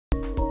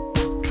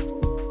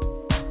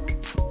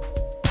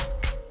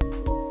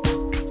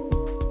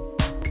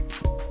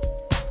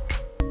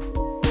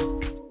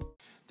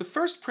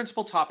first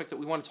principal topic that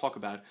we want to talk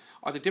about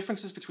are the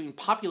differences between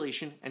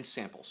population and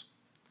samples.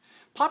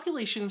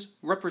 Populations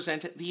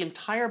represent the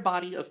entire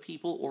body of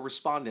people or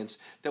respondents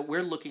that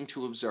we're looking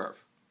to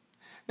observe.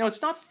 Now,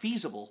 it's not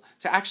feasible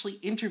to actually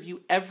interview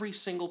every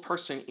single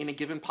person in a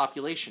given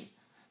population.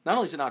 Not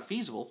only is it not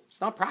feasible,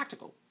 it's not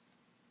practical.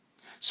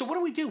 So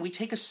what do? We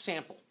take a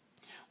sample.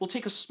 We'll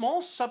take a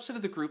small subset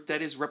of the group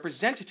that is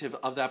representative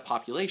of that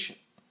population,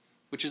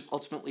 which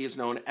ultimately is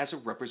known as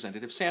a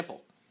representative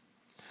sample.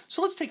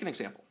 So let's take an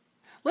example.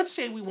 Let's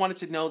say we wanted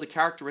to know the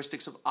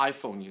characteristics of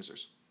iPhone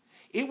users.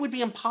 It would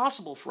be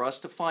impossible for us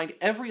to find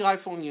every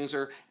iPhone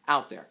user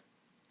out there.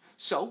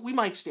 So we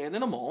might stand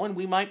in a mall and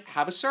we might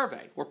have a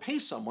survey or pay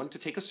someone to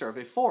take a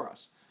survey for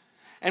us.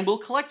 And we'll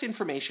collect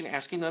information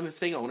asking them if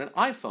they own an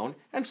iPhone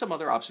and some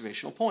other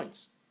observational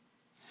points.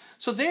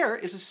 So there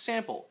is a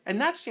sample,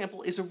 and that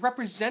sample is a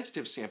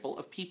representative sample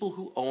of people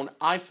who own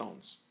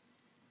iPhones.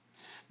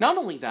 Not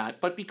only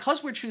that, but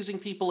because we're choosing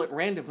people at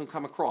random who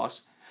come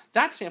across,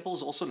 that sample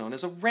is also known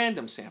as a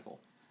random sample.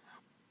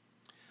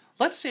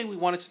 Let's say we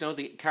wanted to know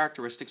the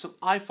characteristics of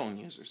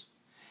iPhone users.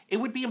 It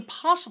would be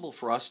impossible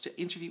for us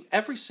to interview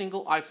every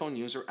single iPhone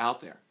user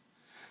out there.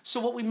 So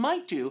what we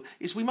might do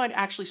is we might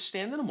actually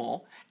stand in a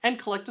mall and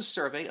collect a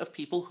survey of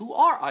people who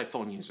are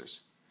iPhone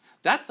users.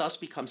 That thus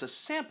becomes a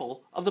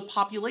sample of the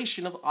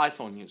population of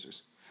iPhone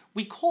users.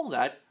 We call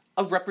that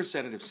a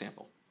representative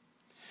sample.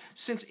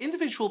 Since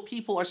individual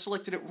people are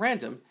selected at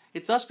random,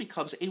 it thus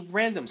becomes a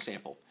random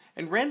sample,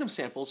 and random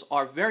samples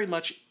are very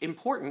much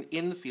important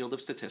in the field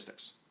of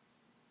statistics.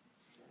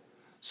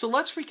 So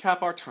let's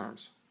recap our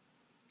terms.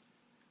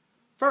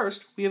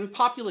 First, we have a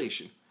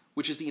population,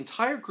 which is the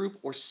entire group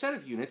or set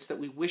of units that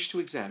we wish to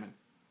examine.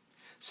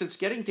 Since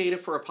getting data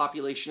for a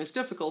population is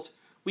difficult,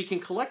 we can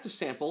collect a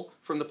sample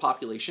from the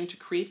population to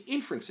create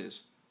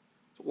inferences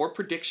or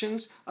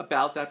predictions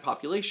about that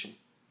population.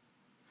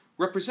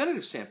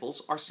 Representative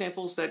samples are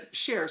samples that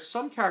share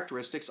some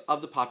characteristics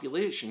of the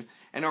population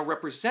and are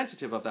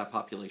representative of that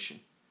population.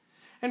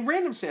 And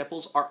random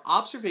samples are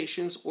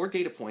observations or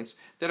data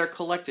points that are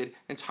collected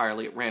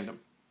entirely at random.